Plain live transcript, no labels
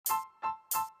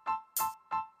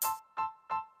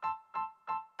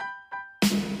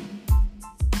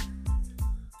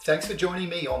Thanks for joining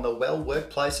me on the Well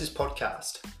Workplaces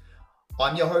podcast.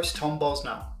 I'm your host, Tom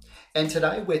Bosner, and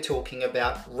today we're talking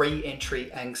about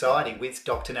re-entry anxiety with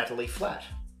Dr. Natalie Flatt.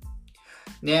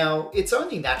 Now, it's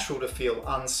only natural to feel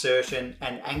uncertain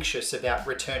and anxious about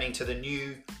returning to the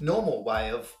new normal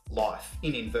way of life,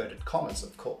 in inverted commas,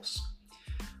 of course.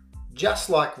 Just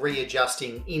like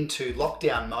readjusting into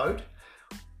lockdown mode,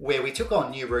 where we took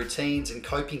on new routines and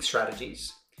coping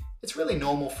strategies, it's really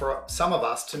normal for some of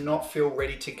us to not feel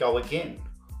ready to go again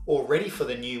or ready for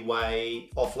the new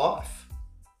way of life.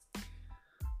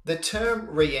 The term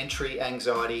re-entry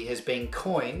anxiety has been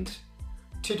coined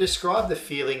to describe the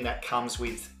feeling that comes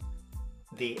with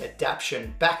the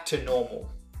adaptation back to normal.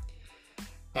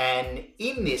 And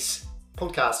in this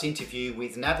podcast interview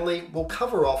with Natalie, we'll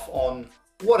cover off on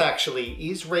what actually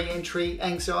is re-entry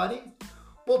anxiety.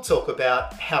 We'll talk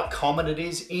about how common it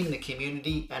is in the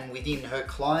community and within her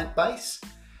client base.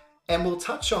 And we'll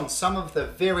touch on some of the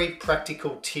very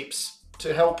practical tips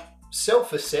to help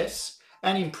self-assess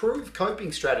and improve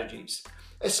coping strategies,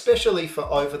 especially for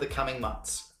over the coming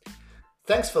months.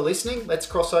 Thanks for listening. Let's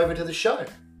cross over to the show.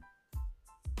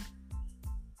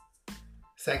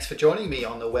 Thanks for joining me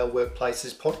on the Well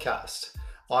Workplaces podcast.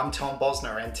 I'm Tom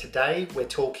Bosner, and today we're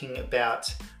talking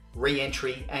about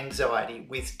re-entry anxiety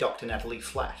with Dr. Natalie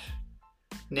Flatt.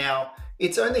 Now,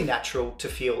 it's only natural to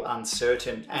feel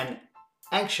uncertain and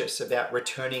anxious about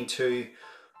returning to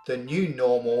the new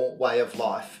normal way of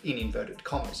life, in inverted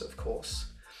commas, of course.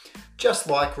 Just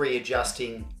like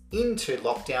readjusting into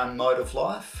lockdown mode of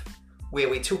life, where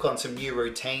we took on some new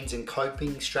routines and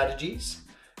coping strategies,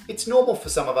 it's normal for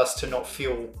some of us to not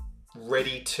feel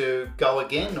ready to go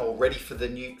again or ready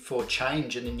for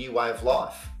change in the new way of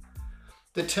life.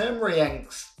 The term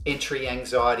re-entry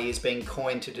anxiety has been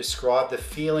coined to describe the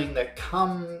feeling that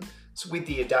comes with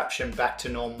the adaptation back to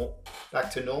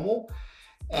normal.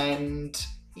 And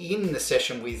in the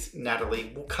session with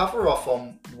Natalie, we'll cover off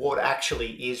on what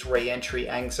actually is re-entry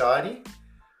anxiety.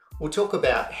 We'll talk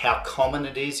about how common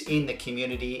it is in the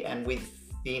community and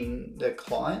within the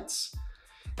clients.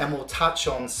 And we'll touch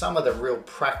on some of the real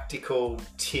practical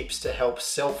tips to help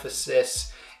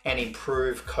self-assess and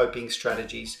improve coping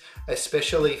strategies,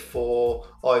 especially for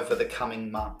over the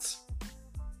coming months.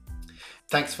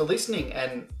 Thanks for listening,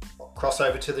 and cross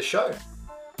over to the show.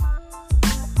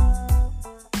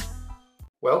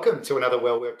 Welcome to another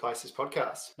Well Workplaces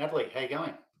podcast. Natalie, how you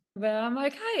going? Well, I'm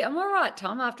okay. I'm all right,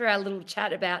 Tom, after our little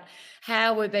chat about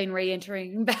how we've been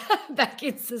re-entering back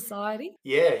in society.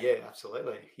 Yeah,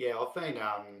 absolutely. Yeah, I've been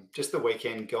just the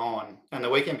weekend gone, and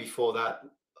the weekend before that,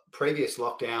 previous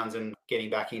lockdowns and getting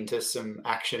back into some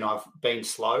action, I've been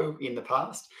slow in the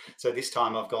past. So this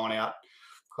time I've gone out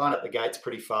at the gates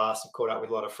pretty fast. I've caught up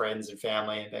with a lot of friends and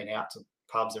family and been out to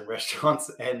pubs and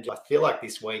restaurants. And I feel like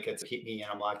this week it's hit me,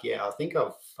 and I'm like, yeah, I think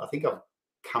I've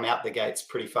come out the gates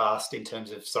pretty fast in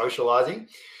terms of socializing.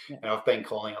 Yeah. And I've been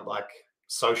calling it like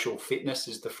social fitness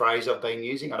is the phrase I've been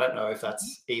using. I don't know if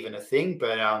that's even a thing,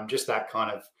 but just that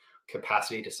kind of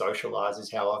capacity to socialize is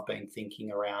how I've been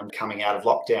thinking around coming out of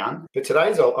lockdown. But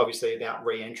today's obviously about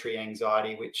re-entry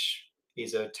anxiety, which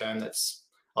is a term that's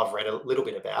I've read a little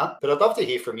bit about. But I'd love to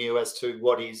hear from you as to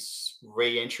what is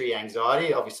re-entry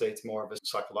anxiety. Obviously, it's more of a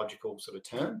psychological sort of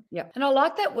term. Yeah. And I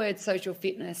like that word social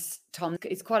fitness, Tom.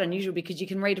 It's quite unusual because you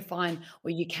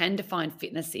can define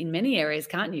fitness in many areas,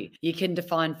 can't you? You can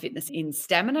define fitness in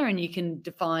stamina and you can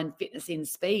define fitness in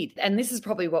speed. And this is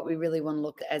probably what we really want to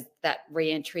look at as that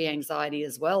re-entry anxiety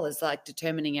as well, as like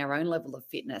determining our own level of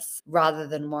fitness rather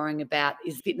than worrying about,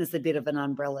 is fitness a bit of an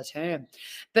umbrella term?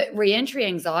 But re-entry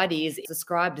anxiety is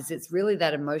described as it's really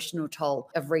that emotional toll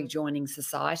of rejoining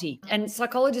society. And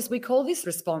psychologists, we call this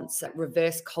response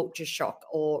reverse culture shock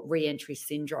or re-entry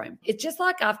syndrome. It's just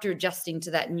like after adjusting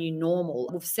to that new normal,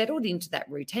 we've settled into that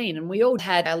routine, and we all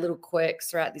had our little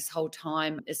quirks throughout this whole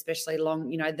time, especially along,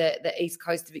 the east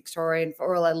coast of Victoria. And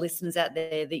for all our listeners out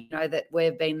there, that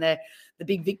we've been the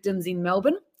big victims in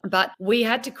Melbourne. But we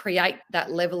had to create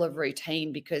that level of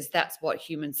routine because that's what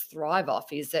humans thrive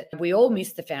off, is that we all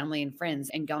miss the family and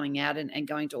friends and going out and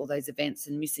going to all those events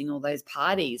and missing all those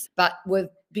parties. But we've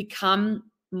become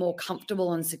more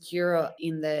comfortable and secure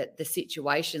in the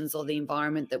situations or the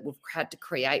environment that we've had to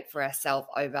create for ourselves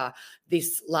over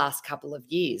this last couple of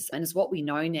years. And it's what we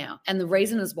know now. And the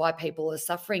reason is why people are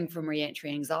suffering from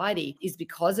re-entry anxiety is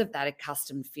because of that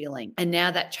accustomed feeling. And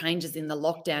now that changes in the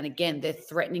lockdown again, they're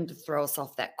threatening to throw us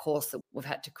off that course that we've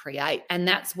had to create. And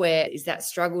that's where is that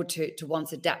struggle to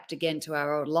once adapt again to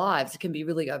our old lives. It can be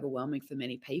really overwhelming for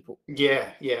many people. Yeah,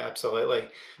 absolutely.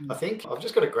 I think I've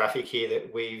just got a graphic here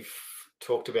that we've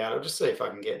talked about. I'll just see if I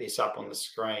can get this up on the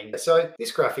screen. So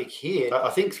this graphic here, I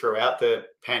think throughout the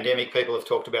pandemic, people have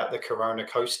talked about the Corona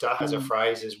coaster as a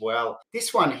phrase as well.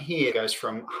 This one here goes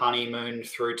from honeymoon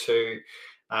through to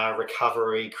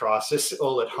recovery crisis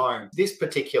all at home. This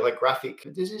particular graphic,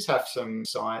 does this have some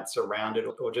science around it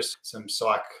or just some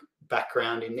psych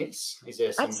background in this? Is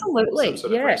there some Absolutely.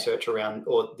 sort of research around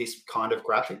or this kind of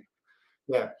graphic?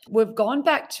 Yeah. We've gone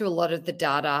back to a lot of the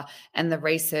data and the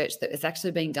research that was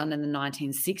actually being done in the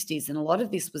 1960s. And a lot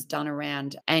of this was done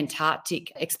around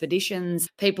Antarctic expeditions,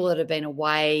 people that have been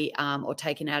away or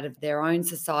taken out of their own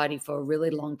society for a really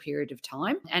long period of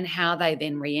time, and how they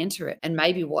then re-enter it. And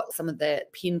maybe what some of the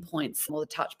pinpoints or the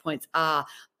touch points are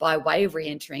by way of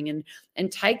re-entering,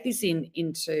 and take this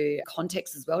into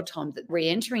context as well, Tom, that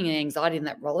re-entering and anxiety and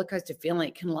that roller coaster feeling,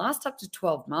 it can last up to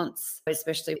 12 months,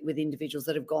 especially with individuals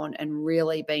that have gone and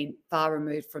really been far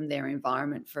removed from their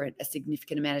environment for a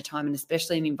significant amount of time, and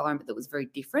especially an environment that was very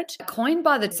different. Coined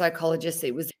by the psychologists,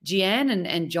 it was Jeanne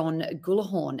and John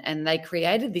Gullahorn, and they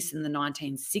created this in the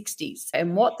 1960s.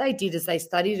 And what they did is they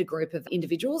studied a group of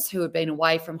individuals who had been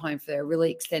away from home for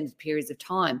really extended periods of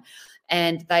time.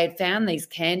 And they had found these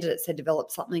candidates had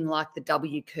developed something like the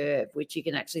W curve, which you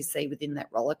can actually see within that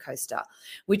roller coaster,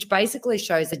 which basically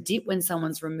shows a dip when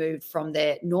someone's removed from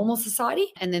their normal society,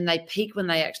 and then they peak when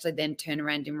they actually then turn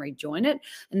around and rejoin it.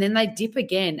 And then they dip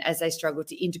again as they struggle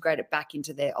to integrate it back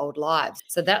into their old lives.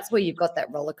 So that's where you've got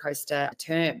that roller coaster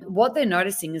term. What they're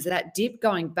noticing is that dip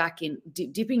going back in,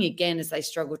 dipping again as they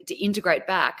struggle to integrate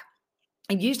back.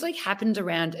 It usually happened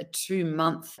around a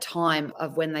 2-month time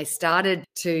of when they started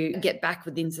to get back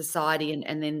within society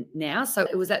and then now. So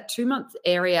it was that 2-month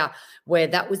area where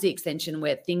that was the extension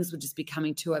where things were just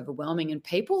becoming too overwhelming, and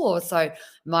people also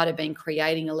might have been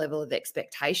creating a level of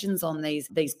expectations on these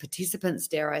participants,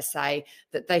 dare I say,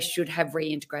 that they should have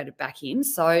reintegrated back in.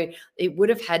 So it would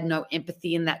have had no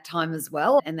empathy in that time as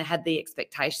well. And they had the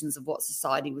expectations of what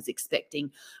society was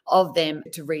expecting of them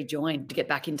to rejoin, to get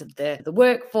back into the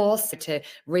workforce, to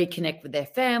reconnect with their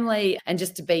family, and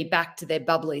just to be back to their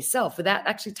bubbly self without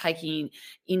actually taking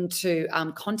into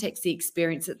context the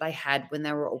experience that they had when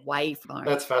they were away from home.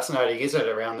 That's fascinating, isn't it,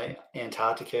 around the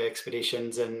Antarctica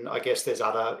expeditions? And I guess there's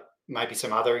maybe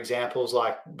some other examples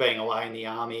like being away in the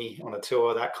army on a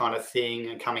tour, that kind of thing,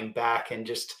 and coming back, and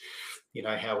just,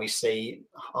 how we see,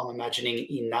 I'm imagining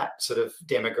in that sort of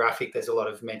demographic, there's a lot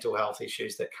of mental health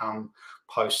issues that come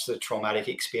post the traumatic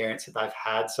experience that they've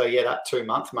had. So yeah, that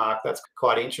 2-month mark, that's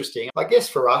quite interesting. I guess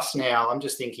for us now, I'm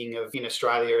just thinking of in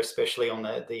Australia, especially on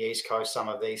the East Coast, some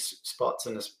of these spots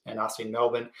and us in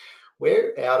Melbourne,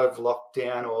 we're out of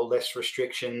lockdown or less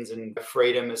restrictions and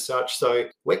freedom as such. So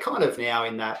we're kind of now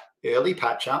in that early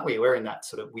patch, aren't we? We're in that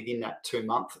sort of within that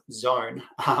 2-month zone.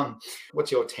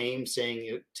 What's your team seeing,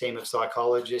 your team of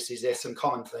psychologists? Is there some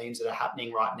common themes that are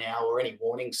happening right now, or any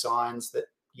warning signs that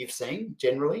you've seen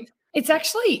generally? It's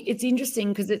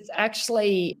interesting because it's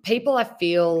actually people, I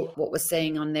feel what we're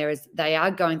seeing on there is they are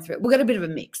going through, we've got a bit of a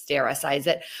mix, dare I say, is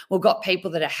that we've got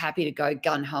people that are happy to go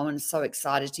gun-ho and so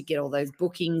excited to get all those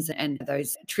bookings and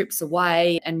those trips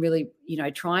away and really,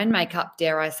 try and make up,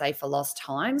 dare I say, for lost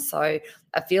time. So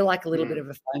I feel like a little bit of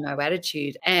a FOMO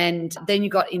attitude. And then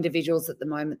you've got individuals at the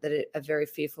moment that are very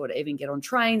fearful to even get on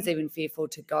trains, even fearful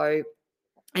to go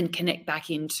and connect back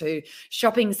into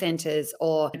shopping centres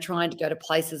or trying to go to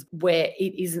places where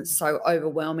it isn't so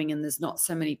overwhelming and there's not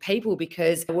so many people,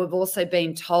 because we've also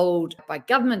been told by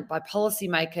government, by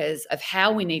policymakers, of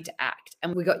how we need to act.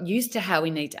 And we got used to how we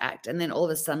need to act. And then all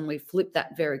of a sudden we flip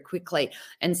that very quickly.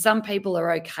 And some people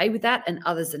are okay with that and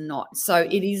others are not. So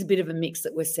it is a bit of a mix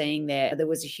that we're seeing there. There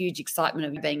was a huge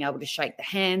excitement of being able to shake the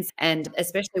hands. And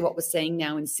especially what we're seeing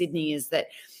now in Sydney is that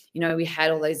we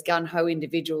had all those gun-ho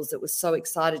individuals that were so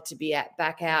excited to be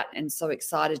back out and so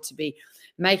excited to be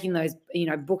making those,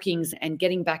 bookings and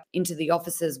getting back into the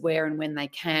offices where and when they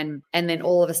can. And then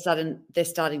all of a sudden they're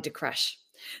starting to crash.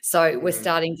 So we're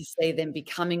starting to see them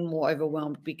becoming more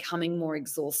overwhelmed, becoming more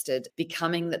exhausted,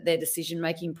 becoming that their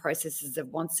decision-making processes have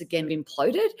once again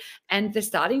imploded, and they're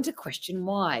starting to question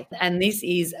why. And this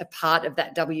is a part of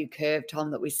that W curve, Tom,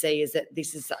 that we see, is that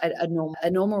this is a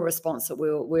normal response that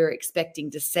we're expecting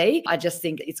to see. I just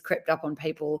think it's crept up on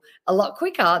people a lot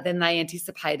quicker than they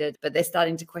anticipated, but they're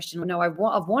starting to question, no, I've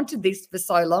wanted this for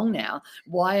so long now.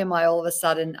 Why am I all of a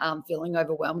sudden feeling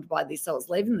overwhelmed by this? So it's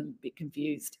leaving them a bit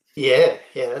confused. Yeah,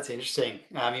 that's interesting.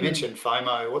 You mentioned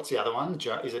FOMO. What's the other one?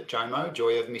 Is it JOMO,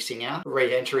 joy of missing out?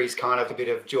 Re-entry is kind of a bit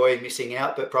of joy of missing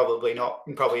out, but probably not,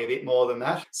 probably a bit more than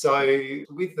that. So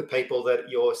with the people that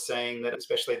you're seeing, that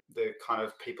especially the kind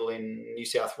of people in New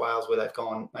South Wales where they've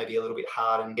gone maybe a little bit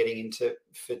hard and getting into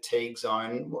fatigue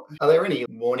zone, are there any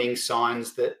warning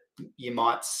signs that you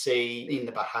might see in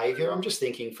the behaviour? I'm just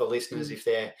thinking for listeners, if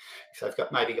they've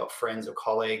got friends or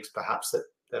colleagues perhaps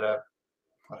that are,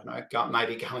 I don't know,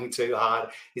 maybe going too hard.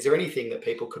 Is there anything that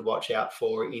people could watch out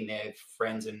for in their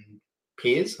friends and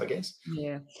peers, I guess?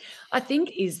 Yeah. I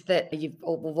think is that we've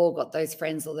all got those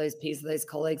friends or those peers or those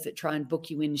colleagues that try and book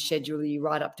you in, schedule you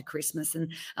right up to Christmas.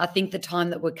 And I think the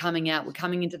time that we're coming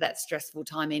into that stressful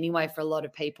time anyway for a lot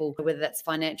of people, whether that's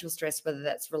financial stress, whether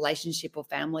that's relationship or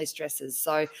family stresses.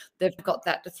 So they've got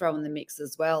that to throw in the mix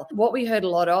as well. What we heard a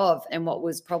lot of, and what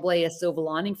was probably a silver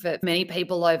lining for many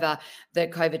people over the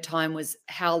COVID time, was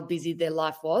how busy their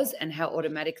life was and how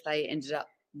automatic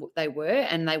they were,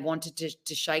 and they wanted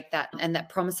to shake that, and that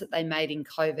promise that they made in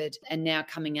COVID, and now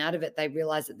coming out of it, they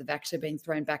realize that they've actually been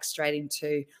thrown back straight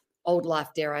into old life,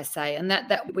 dare I say. And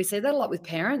that we see that a lot with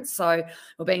parents. So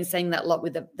we've been seeing that a lot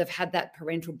with they've had that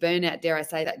parental burnout, dare I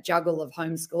say, that juggle of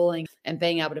homeschooling and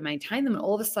being able to maintain them. And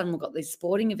all of a sudden we've got these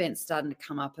sporting events starting to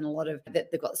come up, and a lot of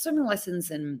that they've got swimming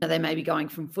lessons, and they may be going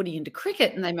from footy into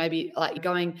cricket, and they may be like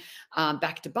going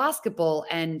back to basketball,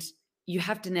 and you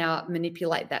have to now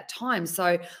manipulate that time.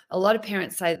 So a lot of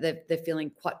parents say that they're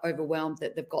feeling quite overwhelmed,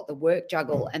 that they've got the work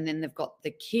juggle and then they've got the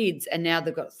kids, and now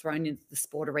they've got thrown into the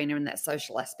sport arena and that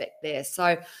social aspect there.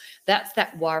 So that's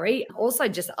that worry. Also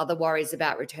just other worries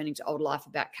about returning to old life,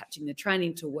 about catching the train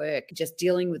into work, just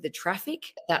dealing with the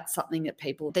traffic. That's something that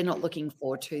they're not looking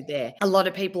forward to there. A lot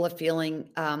of people are feeling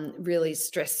really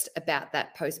stressed about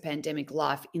that post-pandemic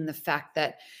life, in the fact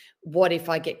that what if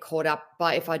I get caught up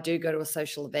by, if I do go to a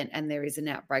social event and there is an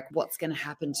outbreak, what's going to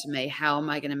happen to me? How am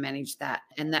I going to manage that?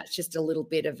 And that's just a little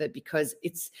bit of it, because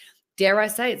it's, dare I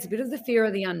say, it's a bit of the fear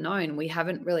of the unknown. We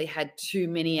haven't really had too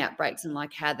many outbreaks, and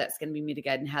like how that's going to be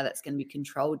mitigated and how that's going to be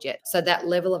controlled yet. So that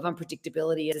level of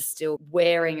unpredictability is still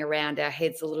wearing around our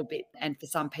heads a little bit. And for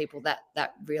some people that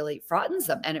really frightens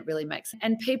them, and it really makes,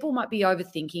 and people might be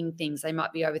overthinking things. They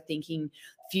might be overthinking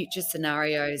future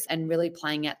scenarios and really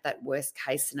playing out that worst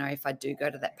case scenario. If I do go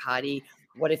to that party,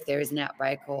 what if there is an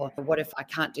outbreak, or what if I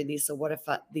can't do this, or what if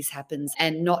this happens,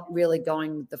 and not really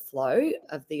going with the flow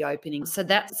of the opening. So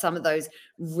that's some of those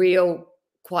real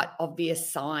quite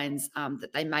obvious signs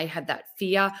that they may have that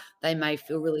fear. They may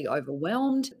feel really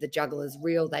overwhelmed. The juggle is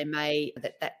real. They may,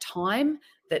 that time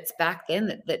that's back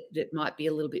then, that might be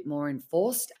a little bit more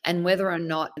enforced, and whether or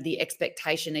not the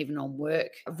expectation even on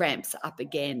work ramps up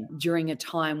again during a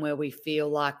time where we feel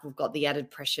like we've got the added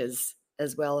pressures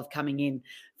as well of coming in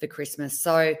for Christmas.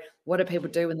 So what do people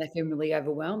do when they feel really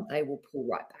overwhelmed? They will pull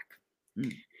right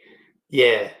back.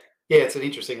 Yeah, it's an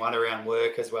interesting one around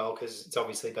work as well, because it's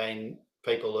obviously been,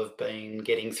 people have been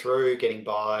getting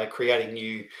by, creating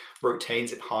new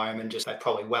routines at home, and just they're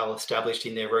probably well established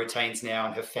in their routines now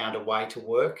and have found a way to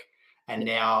work. And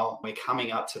now we're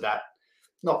coming up to that,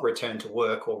 not return to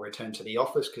work or return to the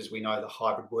office, because we know the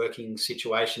hybrid working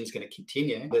situation is going to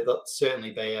continue. But there'll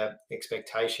certainly be an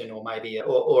expectation, or maybe a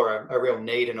real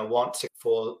need and a want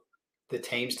for the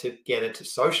teams to get it to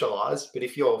socialise. But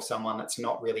if you're someone that's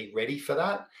not really ready for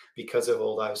that because of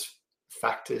all those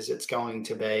factors, it's going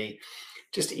to be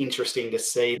just interesting to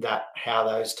see that, how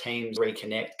those teams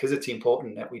reconnect, because it's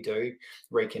important that we do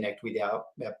reconnect with our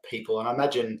people. And I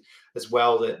imagine as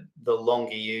well that the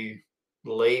longer you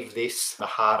leave this, the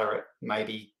harder it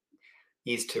maybe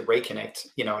is to reconnect.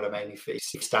 You know what I mean? If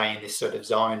you stay in this sort of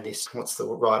zone, this, what's the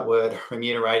right word,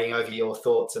 remunerating over your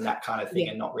thoughts and that kind of thing,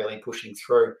 and not really pushing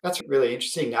through. That's really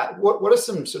interesting. What are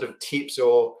some sort of tips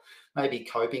or maybe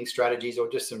coping strategies, or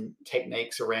just some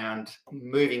techniques around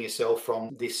moving yourself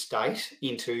from this state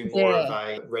into more of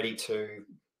a ready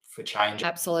for change?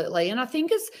 Absolutely. And I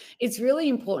think it's really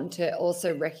important to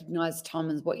also recognize, Tom,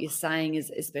 and what you're saying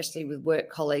is, especially with work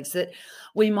colleagues, that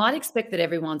we might expect that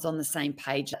everyone's on the same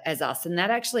page as us, and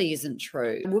that actually isn't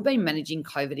true. We've been managing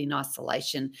COVID in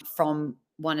isolation from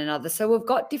one another. So we've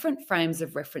got different frames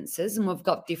of references, and we've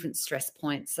got different stress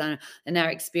points, and our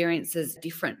experience is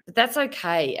different, but that's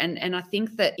okay. And I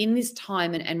think that in this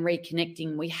time and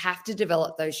reconnecting, we have to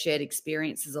develop those shared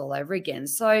experiences all over again.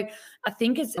 So I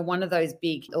think it's one of those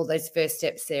those first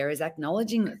steps there is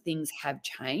acknowledging that things have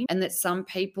changed, and that some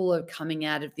people are coming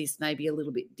out of this maybe a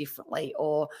little bit differently,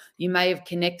 or you may have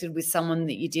connected with someone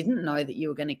that you didn't know that you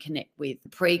were going to connect with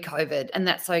pre-COVID, and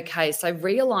that's okay. So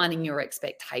realigning your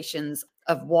expectations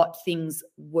of what things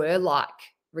were like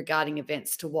regarding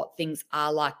events to what things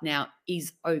are like now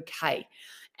is okay.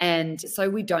 And so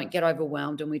we don't get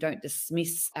overwhelmed, and we don't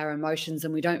dismiss our emotions,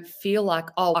 and we don't feel like,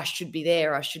 oh, I should be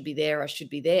there, I should be there, I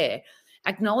should be there.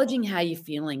 acknowledging how you're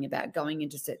feeling about going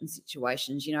into certain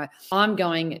situations. I'm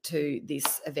going to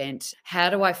this event. How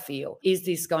do I feel? Is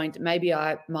this going to, maybe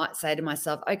I might say to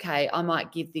myself, okay, I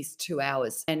might give this 2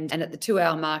 hours. And at the 2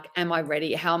 hour mark, am I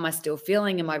ready? How am I still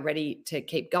feeling? Am I ready to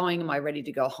keep going? Am I ready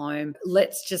to go home?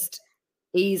 Let's just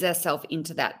ease ourselves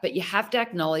into that. But you have to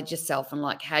acknowledge yourself and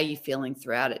like how you're feeling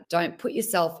throughout it. Don't put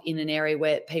yourself in an area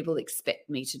where people expect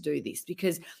me to do this,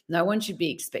 because no one should be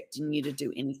expecting you to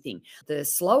do anything. The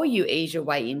slower you ease your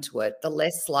way into it, the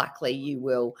less likely you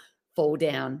will fall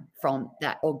down from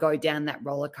that or go down that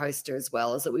roller coaster as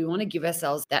well. Is that we want to give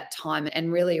ourselves that time,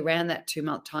 and really around that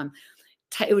 2-month time,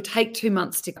 it will take 2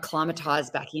 months to acclimatize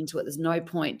back into it. There's no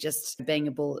point just being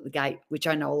a bull at the gate, which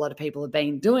I know a lot of people have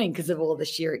been doing because of all the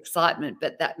sheer excitement,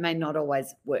 but that may not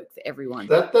always work for everyone.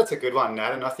 That's a good one,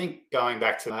 Nat. And I think going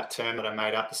back to that term that I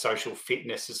made up, the social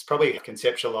fitness, is probably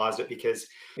conceptualized it, because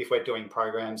if we're doing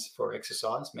programs for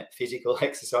exercise, physical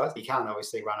exercise, you can't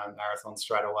obviously run a marathon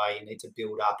straight away. You need to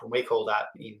build up. And we call that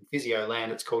in physio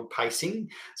land, it's called pacing.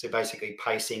 So basically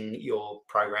pacing your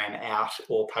program out,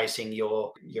 or pacing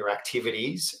your activity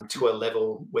to a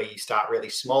level where you start really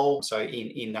small. So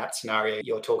in that scenario,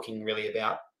 you're talking really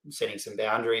about setting some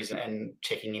boundaries and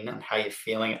checking in on how you're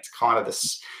feeling. It's kind of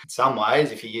this, in some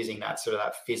ways, if you're using that sort of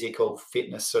that physical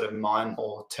fitness sort of mind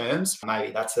or terms,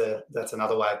 maybe that's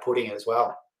another way of putting it as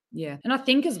well. Yeah. And I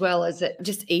think as well as that,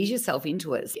 just ease yourself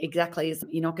into it. Exactly. As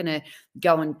you're not going to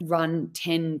go and run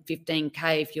 10,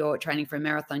 15K if you're training for a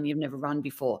marathon you've never run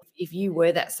before. If you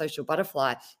were that social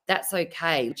butterfly, that's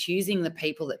okay. Choosing the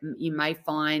people that you may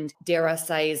find, dare I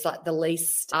say, is like the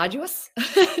least arduous,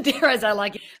 dare I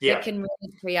say, that can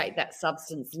really create that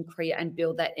substance and create and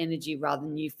build that energy rather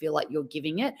than you feel like you're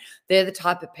giving it. They're the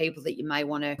type of people that you may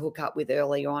want to hook up with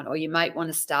early on, or you might want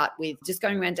to start with just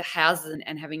going around to houses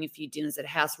and having a few dinners at a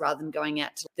house, rather than going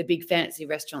out to the big fancy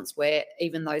restaurants where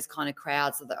even those kind of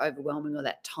crowds or the overwhelming or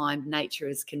that timed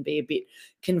nature can be a bit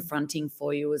confronting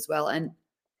for you as well. And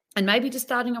maybe just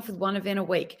starting off with one event a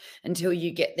week until you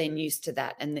get then used to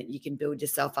that, and that you can build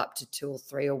yourself up to 2 or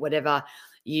 3 or whatever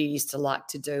you used to like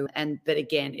to do. But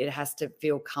again, it has to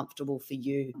feel comfortable for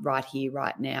you right here,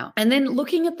 right now. And then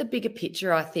looking at the bigger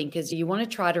picture, I think, is you want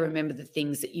to try to remember the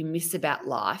things that you miss about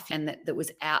life and that was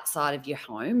outside of your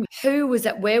home. Who was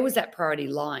that? Where was that priority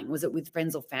lying? Was it with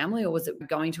friends or family, or was it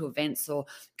going to events or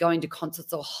going to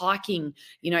concerts or hiking,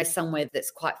 somewhere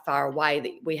that's quite far away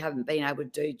that we haven't been able to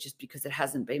do just because it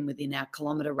hasn't been within our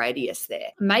kilometre radius there?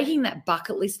 Making that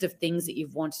bucket list of things that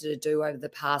you've wanted to do over the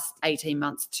past 18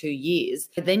 months, 2 years,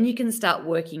 then you can start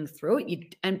working through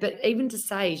it. But even to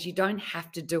say is you don't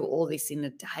have to do all this in a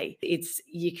day.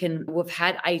 We've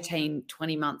had 18,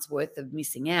 20 months worth of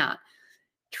missing out.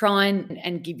 Try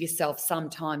and give yourself some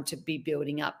time to be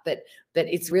building up. But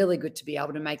it's really good to be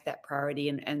able to make that priority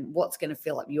and what's going to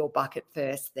fill up your bucket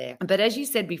first there. But as you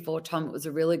said before, Tom, it was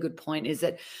a really good point, is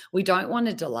that we don't want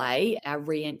to delay our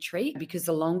re-entry, because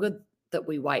the longer that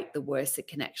we wait, the worse it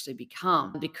can actually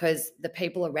become, because the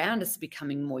people around us are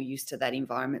becoming more used to that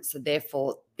environment. So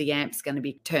therefore, the amp's going to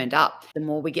be turned up. The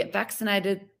more we get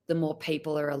vaccinated, the more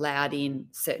people are allowed in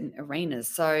certain arenas.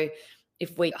 So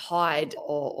if we hide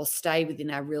or stay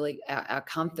within our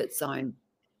comfort zone,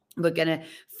 we're going to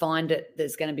find it.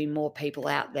 There's going to be more people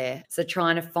out there. So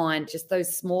trying to find just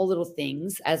those small little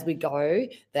things as we go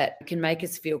that can make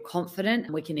us feel confident.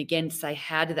 And we can again say,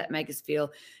 how did that make us feel?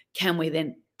 Can we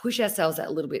then push ourselves out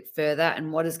a little bit further,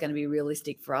 and what is going to be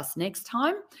realistic for us next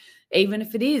time, even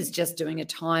if it is just doing a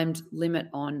timed limit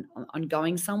on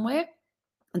going somewhere,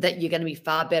 that you're going to be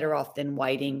far better off than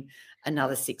waiting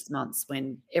another 6 months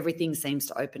when everything seems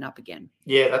to open up again.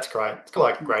 Yeah, that's great. It's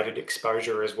like graded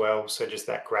exposure as well. So just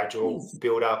that gradual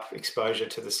build up exposure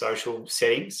to the social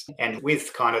settings. And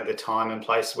with kind of the time and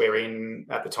place we're in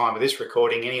at the time of this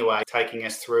recording anyway, taking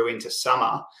us through into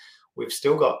summer, we've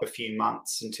still got a few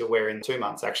months until we're in 2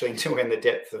 months, actually, until we're in the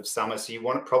depth of summer. So you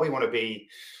probably want to be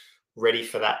ready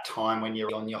for that time when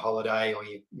you're on your holiday, or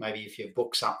maybe if you've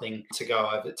booked something to go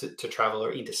over to travel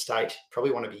or interstate,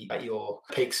 probably want to be at your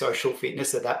peak social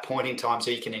fitness at that point in time so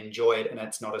you can enjoy it and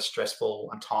it's not a stressful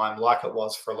time like it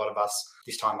was for a lot of us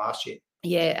this time last year.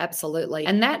 Yeah, absolutely.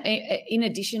 And that, in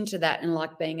addition to that, and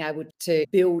like being able to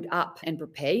build up and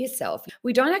prepare yourself,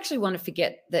 we don't actually want to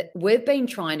forget that we've been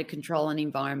trying to control an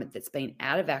environment that's been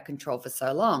out of our control for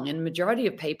so long. And majority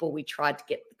of people, we tried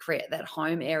to create that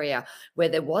home area where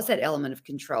there was that element of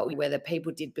control, where the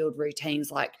people did build routines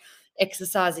like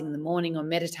exercising in the morning or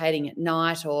meditating at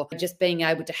night, or just being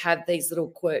able to have these little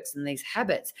quirks and these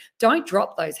habits. Don't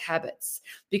drop those habits,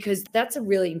 because that's a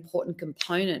really important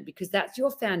component, because that's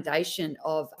your foundation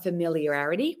of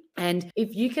familiarity. And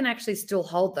if you can actually still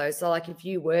hold those, so like if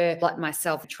you were like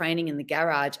myself training in the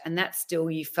garage and that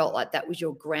still you felt like that was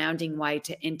your grounding way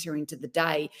to enter into the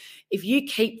day, if you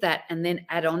keep that and then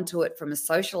add on to it from a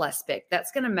social aspect,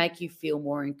 that's going to make you feel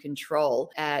more in control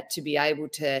to be able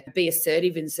to be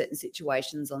assertive in certain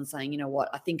situations on saying, you know what,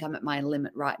 I think I'm at my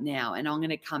limit right now and I'm going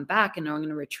to come back and I'm going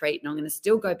to retreat and I'm going to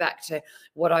still go back to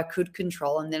what I could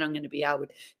control and then I'm going to be able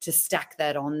to stack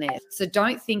that on there. So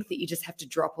don't think that you just have to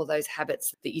drop all those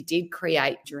habits that you did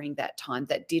create during that time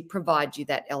that did provide you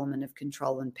that element of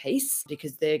control and peace,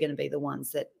 because they're going to be the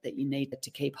ones that you need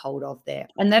to keep hold of there.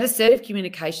 And that assertive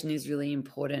communication is really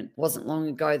important. It wasn't long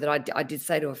ago that I did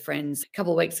say to a friend a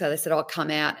couple of weeks ago, they said, I'll come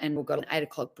out and we've got an 8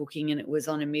 o'clock booking and it was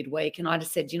on a midweek. And I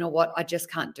just said, you know what, I just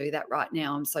can't do that right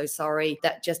now. I'm so sorry.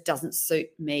 That just doesn't suit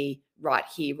me right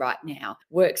here, right now.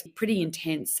 Work's pretty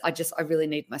intense. I really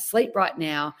need my sleep right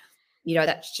now. You know,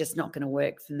 that's just not going to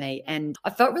work for me. And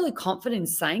I felt really confident in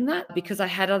saying that because I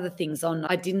had other things on.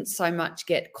 I didn't so much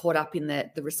get caught up in the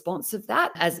response of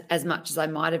that as much as I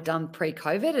might have done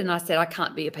pre-COVID. And I said, I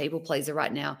can't be a people pleaser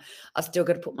right now. I've still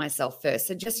got to put myself first.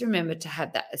 So just remember to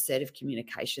have that assertive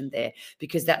communication there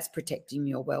because that's protecting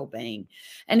your well-being.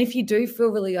 And if you do feel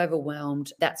really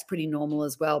overwhelmed, that's pretty normal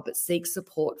as well, but seek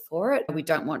support for it. We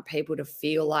don't want people to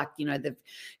feel like, you know,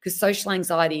 because social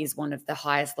anxiety is one of the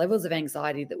highest levels of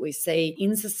anxiety that we see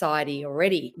in society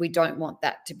already. We don't want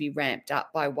that to be ramped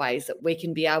up by ways that we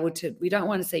can be able to, we don't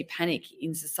want to see panic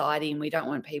in society and we don't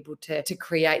want people to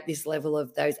create this level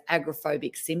of those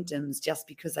agoraphobic symptoms just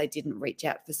because they didn't reach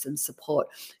out for some support.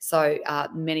 So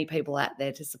many people out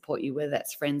there to support you, whether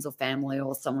that's friends or family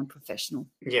or someone professional.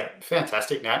 Yeah,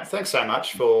 fantastic, Nat. Thanks so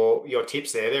much for your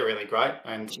tips there. They're really great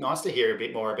and nice to hear a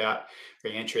bit more about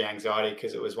re-entry anxiety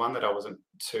because it was one that I wasn't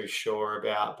too sure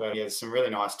about, but yeah, some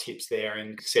really nice tips there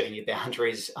in setting your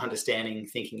boundaries, understanding,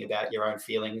 thinking about your own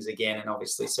feelings again, and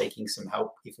obviously seeking some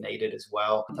help if needed as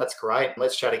well. That's great.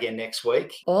 Let's chat again next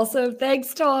week. Awesome.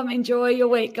 Thanks, Tom. Enjoy your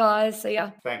week, guys. See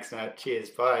ya. Thanks, Nat. Cheers.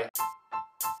 Bye.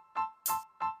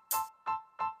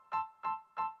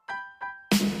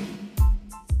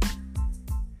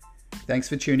 Thanks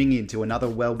for tuning in to another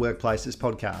Well Workplaces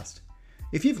podcast.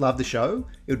 If you've loved the show,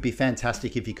 it would be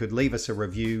fantastic if you could leave us a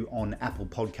review on Apple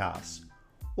Podcasts.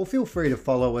 Or feel free to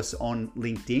follow us on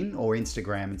LinkedIn or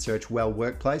Instagram and search Well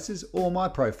Workplaces or my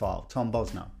profile, Tom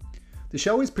Bosner. The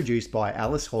show is produced by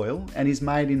Alice Hoyle and is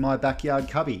made in my backyard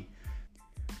cubby.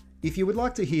 If you would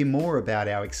like to hear more about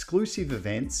our exclusive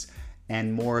events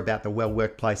and more about the Well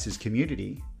Workplaces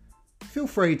community, feel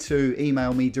free to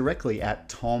email me directly at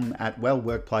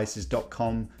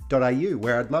tom@wellworkplaces.com.au,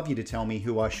 where I'd love you to tell me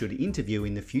who I should interview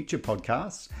in the future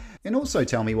podcasts, and also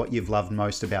tell me what you've loved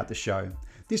most about the show.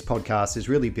 This podcast is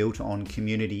really built on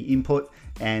community input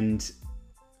and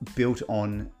built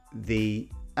on the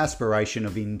aspiration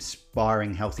of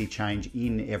inspiring healthy change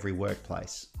in every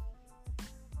workplace.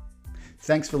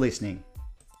 Thanks for listening.